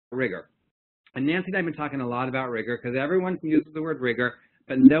rigor. And Nancy and I have been talking a lot about rigor because everyone uses the word rigor,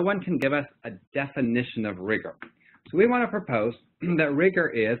 but no one can give us a definition of rigor. So we want to propose that rigor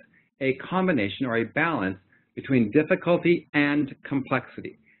is a combination or a balance between difficulty and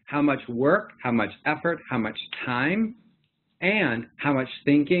complexity. How much work, how much effort, how much time, and how much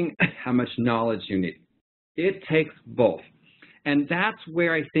thinking, how much knowledge you need. It takes both. And that's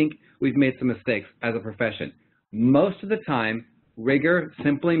where I think we've made some mistakes as a profession. Most of the time, rigor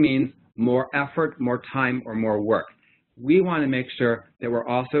simply means more effort, more time, or more work. We want to make sure that we're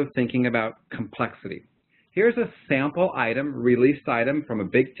also thinking about complexity. Here's a sample item, released item from a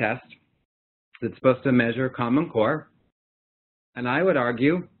big test that's supposed to measure Common Core. And I would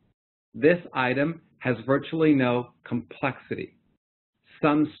argue this item has virtually no complexity.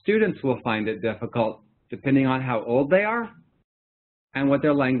 Some students will find it difficult depending on how old they are and what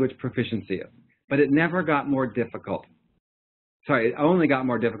their language proficiency is. But it never got more difficult. Sorry, it only got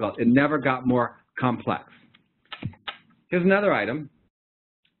more difficult. It never got more complex. Here's another item,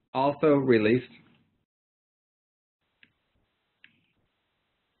 also released.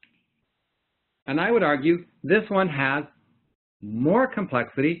 And I would argue this one has more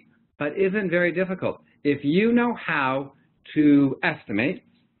complexity, but isn't very difficult. If you know how to estimate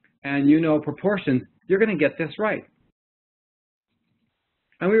and you know proportions, you're going to get this right.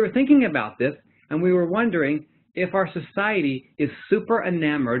 And we were thinking about this, and we were wondering if our society is super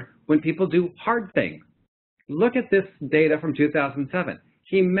enamored when people do hard things. Look at this data from 2007.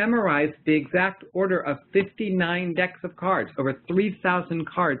 He memorized the exact order of 59 decks of cards, over 3,000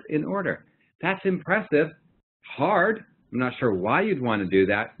 cards in order. That's impressive. Hard. I'm not sure why you'd want to do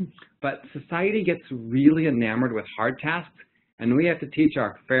that, but society gets really enamored with hard tasks, and we have to teach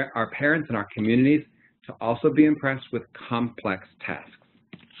our parents and our communities to also be impressed with complex tasks.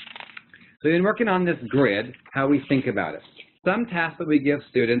 So we've been working on this grid, how we think about it. Some tasks that we give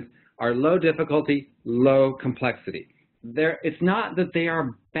students are low difficulty, low complexity. It's not that they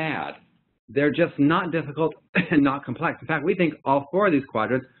are bad. They're just not difficult and not complex. In fact, we think all four of these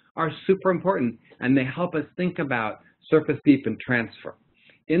quadrants are super important, and they help us think about surface, deep, and transfer.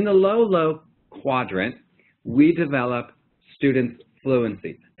 In the low quadrant, we develop students'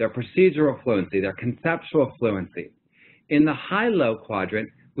 fluency, their procedural fluency, their conceptual fluency. In the high-low quadrant,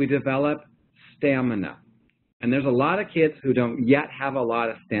 we develop stamina. And there's a lot of kids who don't yet have a lot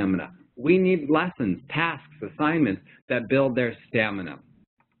of stamina. We need lessons, tasks, assignments that build their stamina.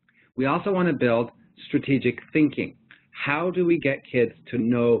 We also want to build strategic thinking. How do we get kids to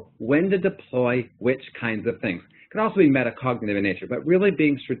know when to deploy which kinds of things? It can also be metacognitive in nature, but really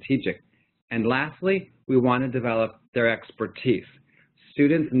being strategic. And lastly, we want to develop their expertise.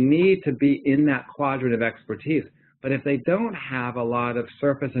 Students need to be in that quadrant of expertise, but if they don't have a lot of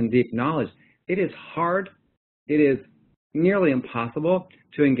surface and deep knowledge, it is hard, it is nearly impossible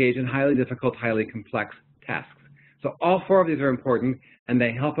to engage in highly difficult, highly complex tasks. So all four of these are important, and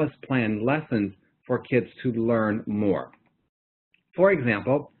they help us plan lessons for kids to learn more. For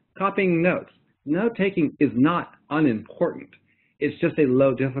example, copying notes. Note-taking is not unimportant. It's just a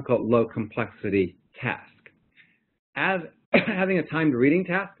low difficult, low complexity task. As having a timed reading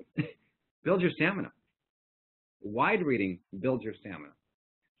task builds your stamina. Wide reading builds your stamina.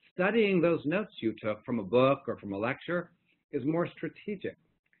 Studying those notes you took from a book or from a lecture is more strategic.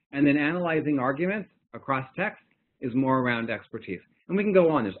 And then analyzing arguments across text is more around expertise. And we can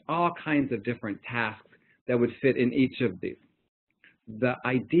go on. There's all kinds of different tasks that would fit in each of these. The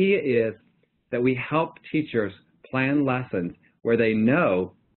idea is that we help teachers plan lessons where they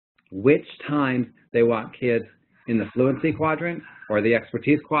know which times they want kids in the fluency quadrant, or the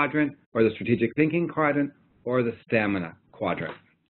expertise quadrant, or the strategic thinking quadrant, or the stamina quadrant.